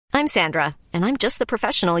I'm Sandra, and I'm just the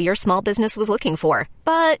professional your small business was looking for.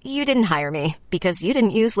 But you didn't hire me because you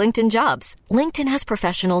didn't use LinkedIn Jobs. LinkedIn has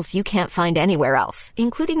professionals you can't find anywhere else,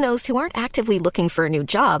 including those who aren't actively looking for a new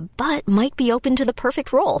job, but might be open to the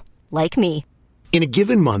perfect role, like me. In a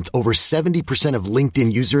given month, over 70% of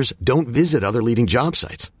LinkedIn users don't visit other leading job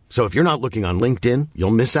sites. So if you're not looking on LinkedIn,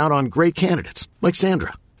 you'll miss out on great candidates like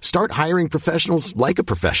Sandra. Start hiring professionals like a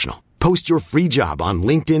professional. Post your free job on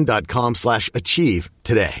linkedin.com/achieve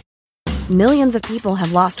today. Millions of people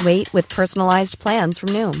have lost weight with personalized plans from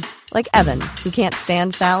Noom. Like Evan, who can't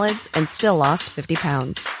stand salads and still lost 50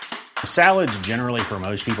 pounds. Salads generally for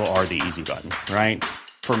most people are the easy button, right?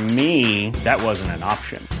 For me, that wasn't an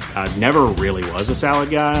option. I never really was a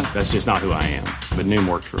salad guy. That's just not who I am. But Noom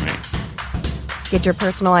worked for me. Get your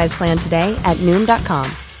personalized plan today at Noom.com.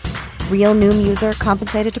 Real Noom user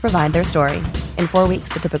compensated to provide their story. In 4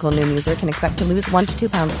 weeks, the typical Noom user can expect to lose 1 to 2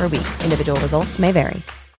 pounds per week. Individual results may vary.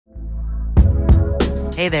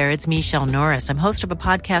 Hey there, it's Michelle Norris. I'm host of a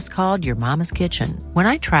podcast called Your Mama's Kitchen. When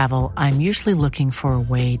I travel, I'm usually looking for a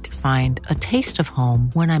way to find a taste of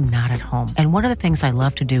home when I'm not at home. And one of the things I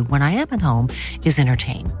love to do when I am at home is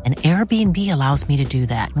entertain. And Airbnb allows me to do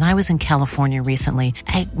that. When I was in California recently,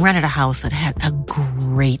 I rented a house that had a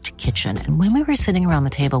great kitchen. And when we were sitting around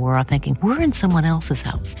the table, we were all thinking, we're in someone else's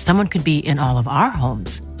house. Someone could be in all of our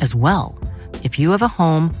homes as well. If you have a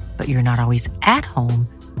home, but you're not always at home,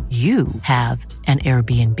 you have an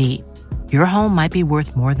Airbnb. Your home might be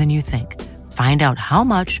worth more than you think. Find out how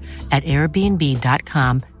much at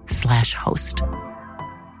airbnb.com/host.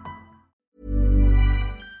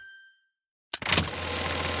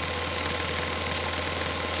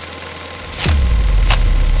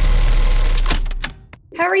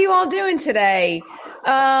 How are you all doing today?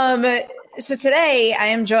 So today I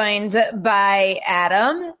am joined by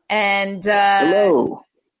Adam and hello.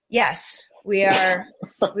 Yes. We're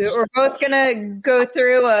both going to go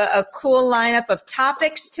through a cool lineup of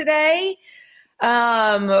topics today.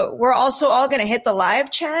 We're also all going to hit the live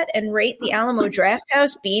chat and rate the Alamo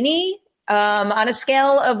Drafthouse beanie on a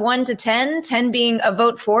scale of 1 to 10, 10 being a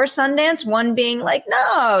vote for Sundance, 1 being like,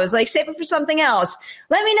 no, it's like save it for something else.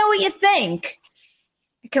 Let me know what you think.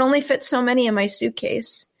 I can only fit so many in my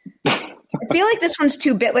suitcase. I feel like this one's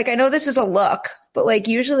too big. Like, I know this is a look, but like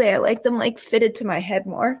usually I like them like fitted to my head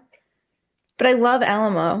more. But I love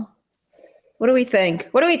Alamo. What do we think?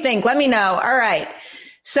 Let me know. All right.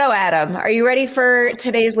 So, Adam, are you ready for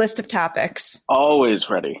today's list of topics? Always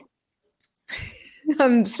ready.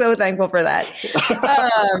 I'm so thankful for that.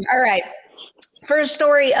 All right. First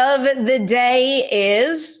story of the day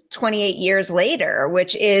is 28 years later,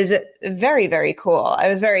 which is very, very cool. I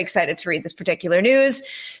was very excited to read this particular news.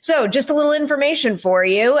 So just a little information for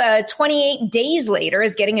you. 28 Days Later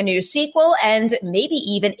is getting a new sequel and maybe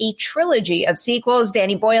even a trilogy of sequels.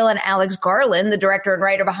 Danny Boyle and Alex Garland, the director and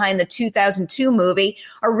writer behind the 2002 movie,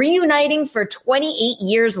 are reuniting for 28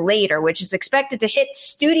 years later, which is expected to hit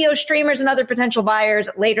studio streamers and other potential buyers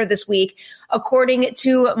later this week, according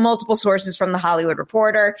to multiple sources from The Hollywood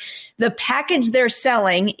Reporter. The package they're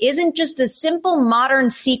selling isn't just a simple modern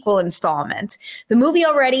sequel installment. The movie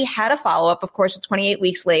already had a follow-up, of course, with 28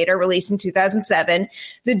 Weeks Later, released in 2007.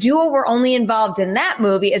 The duo were only involved in that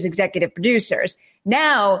movie as executive producers.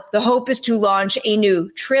 Now, the hope is to launch a new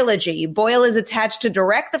trilogy. Boyle is attached to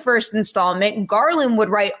direct the first installment. Garland would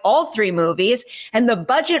write all 3 movies, and the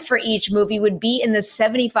budget for each movie would be in the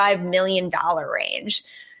 $75 million range.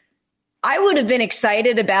 I would have been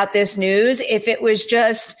excited about this news if it was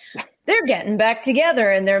just, they're getting back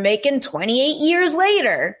together and they're making 28 years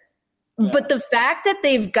later. Yeah. But the fact that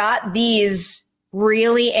they've got these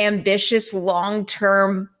really ambitious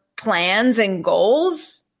long-term plans and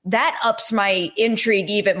goals, that ups my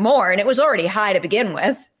intrigue even more. And it was already high to begin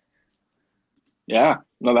with. Yeah,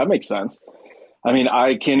 no, that makes sense. I mean,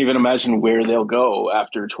 I can't even imagine where they'll go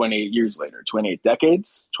after 28 years later, 28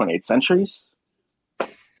 decades, 28 centuries.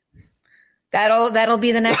 That'll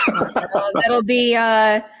be the next one. That'll be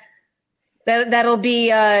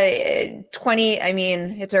 20. I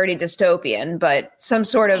mean, it's already dystopian, but some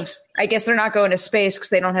sort of, I guess they're not going to space because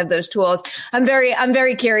they don't have those tools. I'm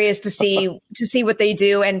very curious to see what they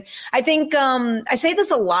do. And I think, I say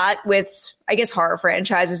this a lot with, I guess, horror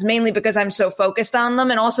franchises, mainly because I'm so focused on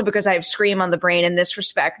them and also because I have Scream on the brain in this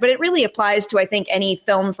respect, but it really applies to, I think, any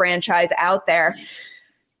film franchise out there.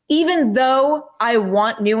 Even though I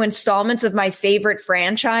want new installments of my favorite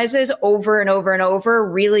franchises over and over and over,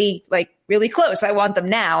 really close. I want them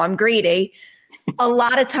now. I'm greedy. A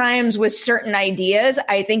lot of times with certain ideas,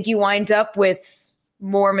 I think you wind up with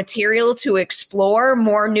more material to explore,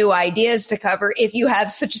 more new ideas to cover if you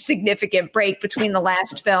have such a significant break between the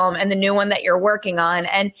last film and the new one that you're working on.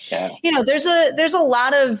 And, there's a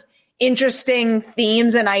lot of interesting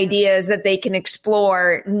themes and ideas that they can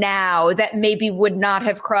explore now that maybe would not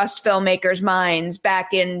have crossed filmmakers' minds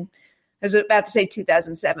back in, I was about to say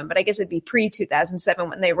 2007, but I guess it'd be pre-2007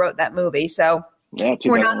 when they wrote that movie. So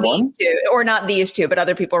we're not these two, but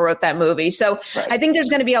other people wrote that movie. So I think there's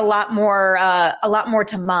going to be a lot more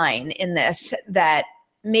to mine in this that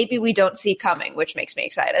maybe we don't see coming, which makes me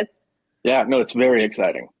excited. Yeah, no, it's very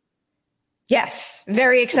exciting. Yes,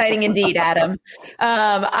 very exciting indeed, Adam.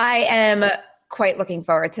 I am quite looking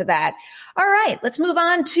forward to that. All right, let's move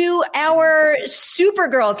on to our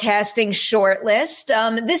Supergirl casting shortlist.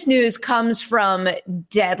 This news comes from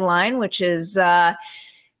Deadline, which is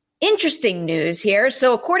interesting news here.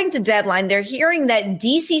 So according to Deadline, they're hearing that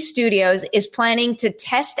DC Studios is planning to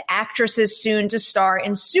test actresses soon to star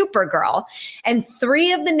in Supergirl. And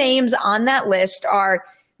 3 of the names on that list are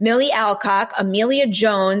Millie Alcock, Amelia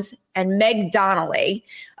Jones, and Meg Donnelly.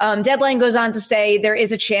 Deadline goes on to say there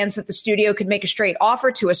is a chance that the studio could make a straight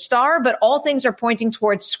offer to a star, but all things are pointing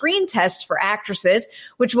towards screen tests for actresses,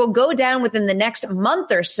 which will go down within the next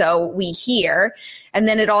month or so, we hear. And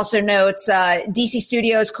then it also notes DC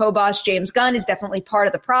Studios co-boss James Gunn is definitely part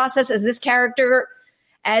of the process as this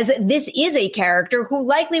is a character who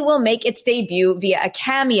likely will make its debut via a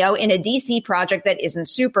cameo in a DC project that isn't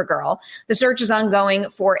Supergirl. The search is ongoing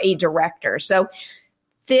for a director. So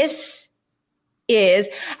this is,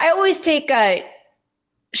 I always take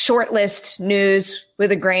shortlist news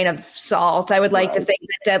with a grain of salt. I would like to think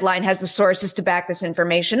that Deadline has the sources to back this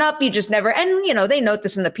information up. You just never, and they note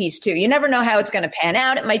this in the piece too. You never know how it's going to pan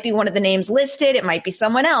out. It might be one of the names listed. It might be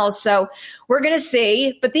someone else. So we're going to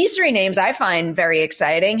see. But these 3 names I find very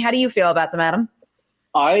exciting. How do you feel about them, Adam?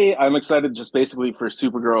 I'm excited just basically for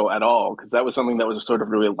Supergirl at all, because that was something that was sort of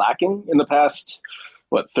really lacking in the past,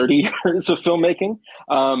 30 years of filmmaking.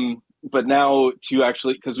 But now to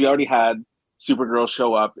actually, because we already had Supergirl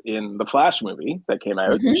show up in the Flash movie that came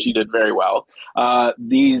out. Mm-hmm. She did very well.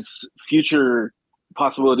 These future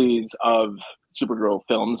possibilities of Supergirl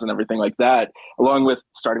films and everything like that, along with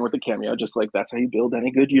starting with a cameo, just like that's how you build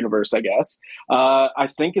any good universe, I guess. I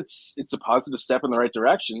think it's a positive step in the right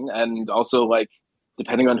direction. And also,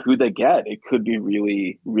 depending on who they get, it could be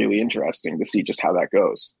really, really interesting to see just how that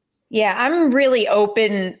goes. Yeah, I'm really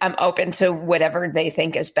open. I'm open to whatever they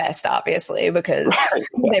think is best, obviously, because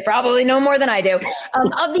they probably know more than I do.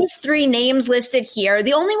 Of these 3 names listed here,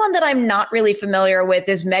 the only one that I'm not really familiar with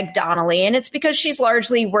is Meg Donnelly, and it's because she's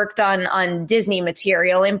largely worked on Disney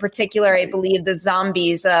material. In particular, I believe the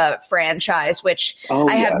Zombies franchise, which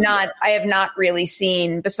I have not really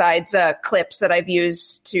seen besides clips that I've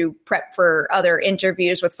used to prep for other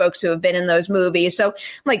interviews with folks who have been in those movies. So,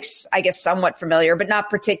 I guess somewhat familiar, but not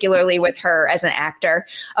particularly with her as an actor.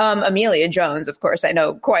 Amelia Jones, of course, I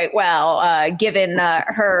know quite well, given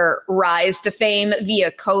her rise to fame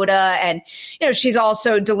via Coda. And, she's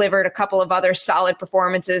also delivered a couple of other solid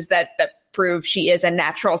performances that prove she is a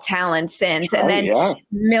natural talent since. And then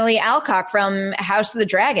Millie Alcock from House of the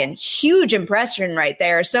Dragon, huge impression right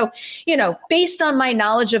there. So, based on my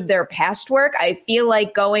knowledge of their past work, I feel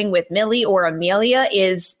like going with Millie or Amelia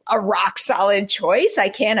is a rock solid choice. I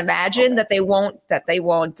can't imagine that they won't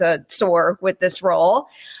soar with this role.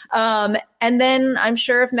 And then I'm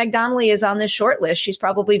sure if Meg Donnelly is on this short list, she's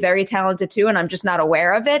probably very talented too, and I'm just not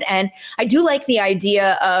aware of it. And I do like the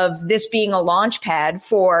idea of this being a launch pad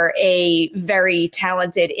for a very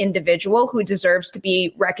talented individual who deserves to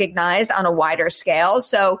be recognized on a wider scale.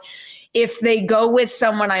 So if they go with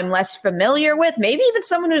someone I'm less familiar with, maybe even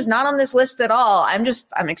someone who's not on this list at all,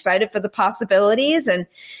 I'm excited for the possibilities. And,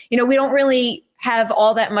 we don't really have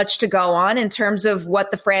all that much to go on in terms of what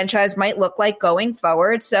the franchise might look like going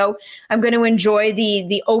forward. So I'm going to enjoy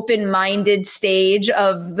the open-minded stage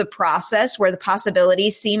of the process where the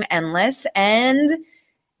possibilities seem endless, and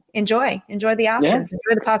enjoy the options,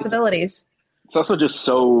 enjoy the possibilities. It's also just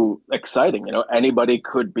so exciting. Anybody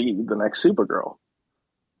could be the next Supergirl.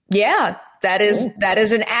 Yeah, that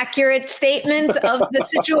is an accurate statement of the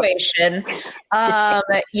situation. We'll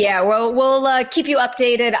keep you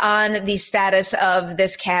updated on the status of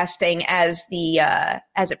this casting as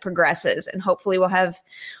it progresses, and hopefully we'll have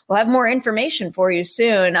more information for you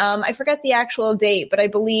soon. I forget the actual date, but I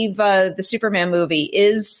believe the Superman movie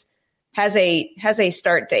has a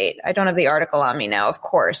start date. I don't have the article on me now, of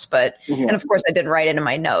course, but and of course I didn't write it in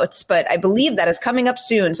my notes, but I believe that is coming up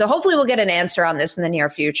soon. So hopefully we'll get an answer on this in the near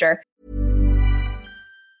future.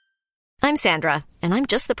 I'm Sandra, and I'm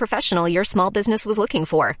just the professional your small business was looking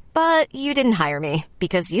for. But you didn't hire me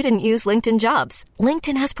because you didn't use LinkedIn Jobs.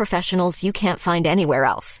 LinkedIn has professionals you can't find anywhere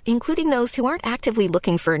else, including those who aren't actively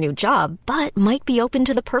looking for a new job, but might be open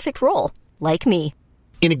to the perfect role, like me.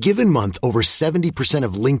 In a given month, over 70%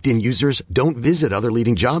 of LinkedIn users don't visit other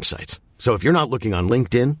leading job sites. So if you're not looking on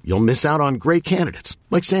LinkedIn, you'll miss out on great candidates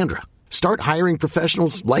like Sandra. Start hiring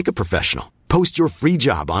professionals like a professional. Post your free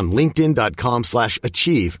job on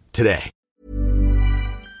linkedin.com/achieve today.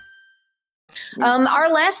 Our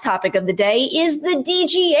last topic of the day is the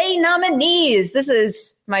DGA nominees. This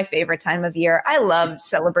is my favorite time of year. I love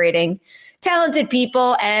celebrating talented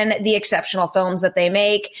people and the exceptional films that they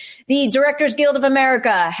make. The Directors Guild of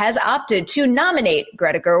America has opted to nominate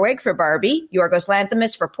Greta Gerwig for Barbie, Yorgos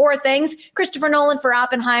Lanthimos for Poor Things, Christopher Nolan for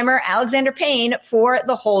Oppenheimer, Alexander Payne for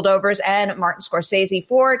The Holdovers, and Martin Scorsese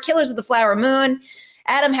for Killers of the Flower Moon.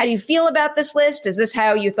 Adam, how do you feel about this list? Is this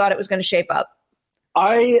how you thought it was going to shape up?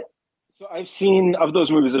 So I've seen, of those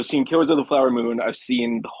movies, I've seen Killers of the Flower Moon, I've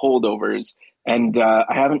seen The Holdovers, and I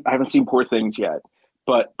haven't seen Poor Things yet.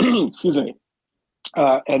 But excuse me,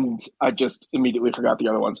 and I just immediately forgot the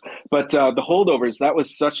other ones. But The Holdovers, that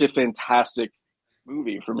was such a fantastic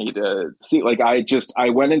movie for me to see. Like I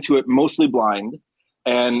went into it mostly blind,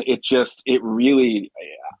 and I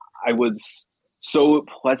was so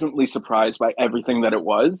pleasantly surprised by everything that it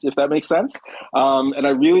was, if that makes sense. And I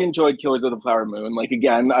really enjoyed Killers of the Flower Moon. Like,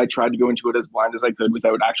 again, I tried to go into it as blind as I could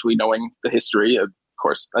without actually knowing the history. Of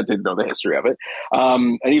course, I didn't know the history of it.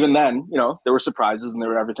 And even then, there were surprises and there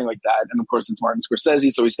were everything like that. And of course, it's Martin Scorsese,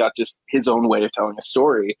 so he's got just his own way of telling a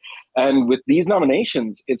story. And with these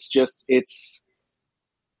nominations, it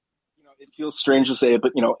feels strange to say it,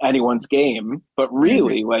 but anyone's game. But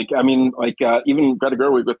really, even Greta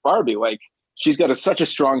Gerwig with Barbie, she's got such a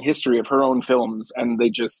strong history of her own films, and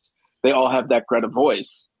they all have that Greta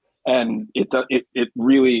voice, and it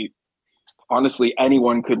really, honestly,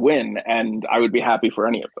 anyone could win, and I would be happy for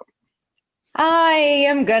any of them. I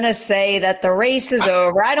am going to say that the race is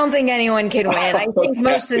over. I don't think anyone can win. I think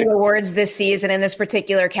most of the awards this season in this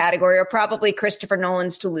particular category are probably Christopher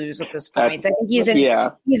Nolan's to lose at this point. I think he's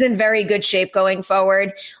in very good shape going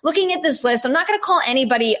forward. Looking at this list, I'm not going to call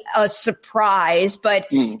anybody a surprise, but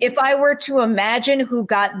if I were to imagine who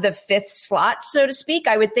got the fifth slot, so to speak,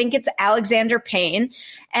 I would think it's Alexander Payne.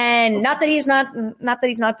 And not that he's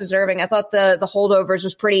not deserving. I thought the Holdovers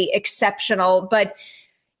was pretty exceptional, but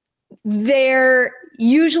there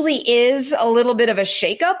usually is a little bit of a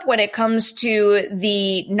shakeup when it comes to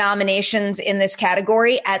the nominations in this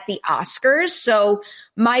category at the Oscars. So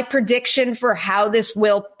my prediction for how this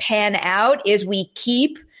will pan out is we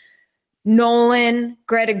keep Nolan,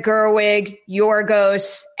 Greta Gerwig,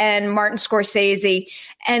 Yorgos, and Martin Scorsese.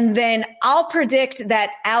 And then I'll predict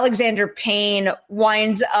that Alexander Payne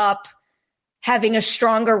winds up having a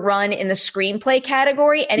stronger run in the screenplay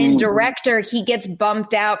category. And in director, he gets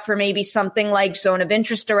bumped out for maybe something like Zone of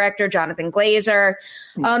Interest director Jonathan Glazer.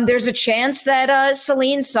 There's a chance that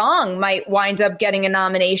Celine Song might wind up getting a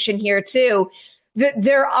nomination here too.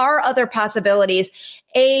 There are other possibilities.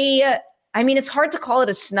 It's hard to call it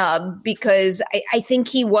a snub because I think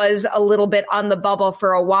he was a little bit on the bubble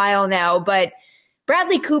for a while now, but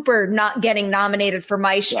Bradley Cooper not getting nominated for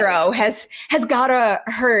Maestro has gotta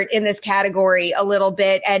hurt in this category a little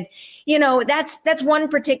bit. And, that's one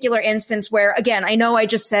particular instance where, again, I know I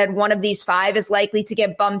just said one of these five is likely to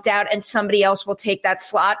get bumped out and somebody else will take that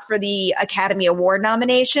slot for the Academy Award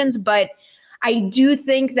nominations. But I do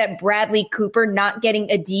think that Bradley Cooper not getting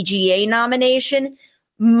a DGA nomination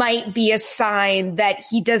might be a sign that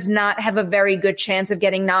he does not have a very good chance of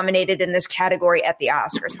getting nominated in this category at the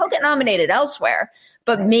Oscars. He'll get nominated elsewhere,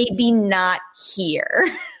 but maybe not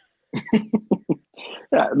here.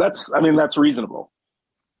 Yeah, that's reasonable.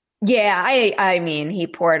 Yeah, I mean, he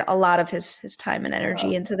poured a lot of his time and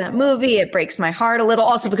energy into that movie. It breaks my heart a little,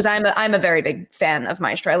 also because I'm a very big fan of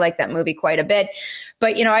Maestro. I like that movie quite a bit.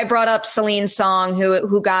 But I brought up Celine Song,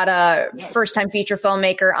 who got a first-time feature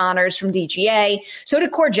filmmaker honors from DGA. So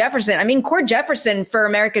did Cord Jefferson. I mean, Cord Jefferson for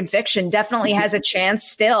American Fiction definitely has a chance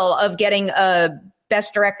still of getting a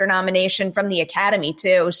Best Director nomination from the Academy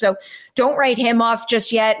too. So don't write him off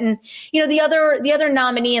just yet. And, the other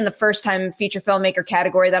nominee in the first time feature filmmaker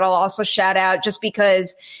category that I'll also shout out just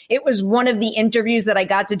because it was one of the interviews that I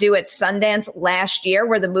got to do at Sundance last year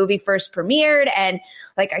where the movie first premiered. And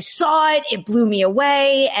I saw it, it blew me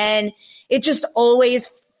away. And it just always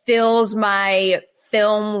fills my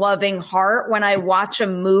film loving heart when I watch a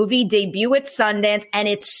movie debut at Sundance and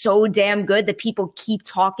it's so damn good that people keep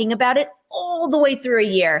talking about it all the way through a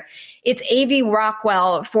year. It's A.V.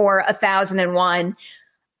 Rockwell for 1001.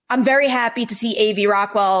 I'm very happy to see A.V.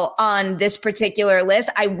 Rockwell on this particular list.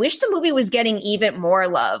 I wish the movie was getting even more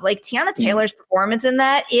love. Like Tiana Taylor's performance in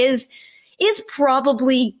that is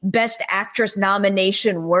probably Best Actress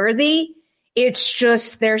nomination worthy. It's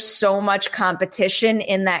just there's so much competition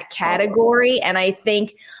in that category. And I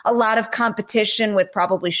think a lot of competition with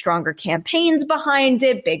probably stronger campaigns behind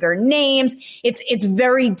it, bigger names. It's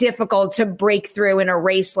very difficult to break through in a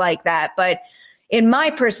race like that. But in my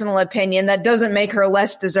personal opinion, that doesn't make her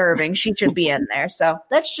less deserving. She should be in there. So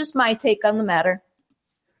that's just my take on the matter.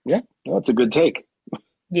 Yeah, that's a good take.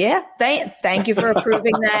 Yeah, thank you for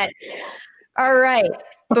approving that. All right.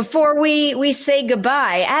 Before we say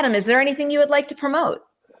goodbye, Adam, is there anything you would like to promote?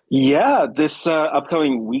 Yeah, this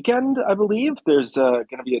upcoming weekend, I believe, there's going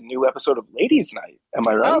to be a new episode of Ladies Night. Am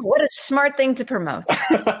I right? Oh, what a smart thing to promote.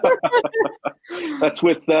 That's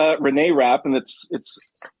with Renee Rapp, and it's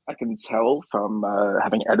I can tell from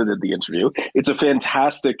having edited the interview, it's a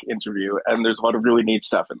fantastic interview, and there's a lot of really neat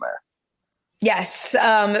stuff in there. Yes,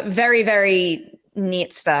 very, very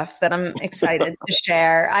neat stuff that I'm excited to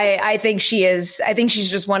share. I think she's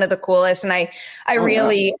just one of the coolest. And I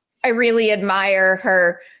really admire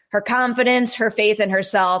her confidence, her faith in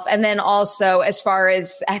herself. And then also as far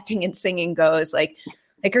as acting and singing goes, like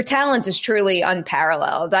her talent is truly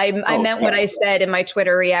unparalleled. I meant what I said in my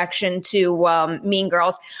Twitter reaction to Mean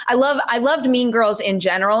Girls. I loved Mean Girls in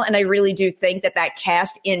general. And I really do think that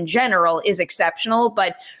cast in general is exceptional,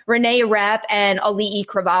 but Renee Rapp and Ali E.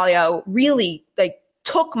 Carvalho really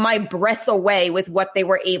took my breath away with what they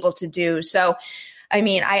were able to do. So, I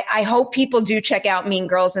mean, I hope people do check out Mean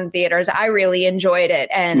Girls in theaters. I really enjoyed it.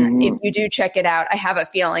 And if you do check it out, I have a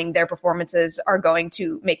feeling their performances are going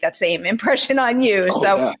to make that same impression on you.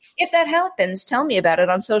 If that happens, tell me about it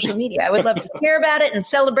on social media. I would love to hear about it and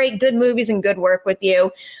celebrate good movies and good work with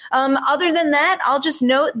you. Other than that, I'll just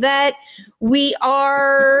note that we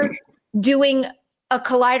are doing a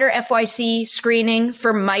Collider FYC screening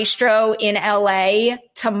for Maestro in LA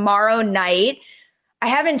tomorrow night. I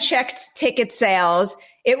haven't checked ticket sales.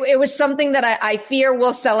 It was something that I fear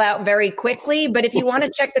will sell out very quickly. But if you want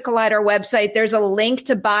to check the Collider website, there's a link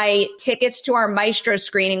to buy tickets to our Maestro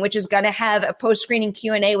screening, which is going to have a post-screening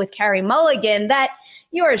Q&A with Carey Mulligan that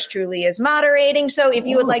yours truly is moderating. So if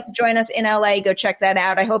you would like to join us in LA, go check that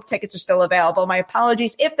out. I hope tickets are still available. My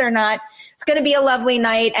apologies if they're not. It's going to be a lovely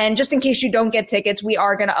night. And just in case you don't get tickets, we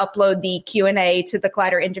are going to upload the Q&A to the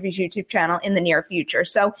Collider Interviews YouTube channel in the near future.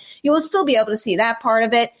 So you will still be able to see that part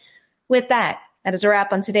of it. With that is a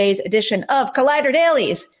wrap on today's edition of Collider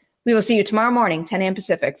Dailies. We will see you tomorrow morning, 10 a.m.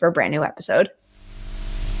 Pacific, for a brand new episode.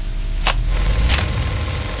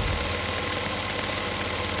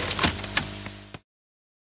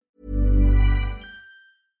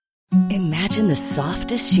 Imagine the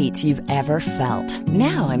softest sheets you've ever felt.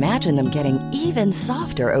 Now imagine them getting even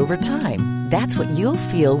softer over time. That's what you'll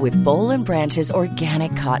feel with Boll & Branch's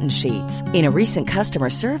organic cotton sheets. In a recent customer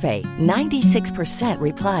survey, 96%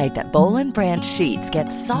 replied that Boll & Branch sheets get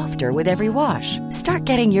softer with every wash. Start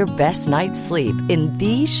getting your best night's sleep in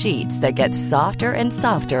these sheets that get softer and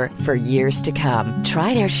softer for years to come.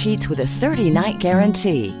 Try their sheets with a 30-night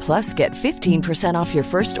guarantee. Plus, get 15% off your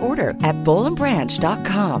first order at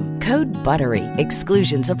bollandbranch.com. Code BUTTERY.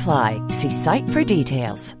 Exclusions apply. See site for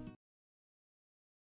details.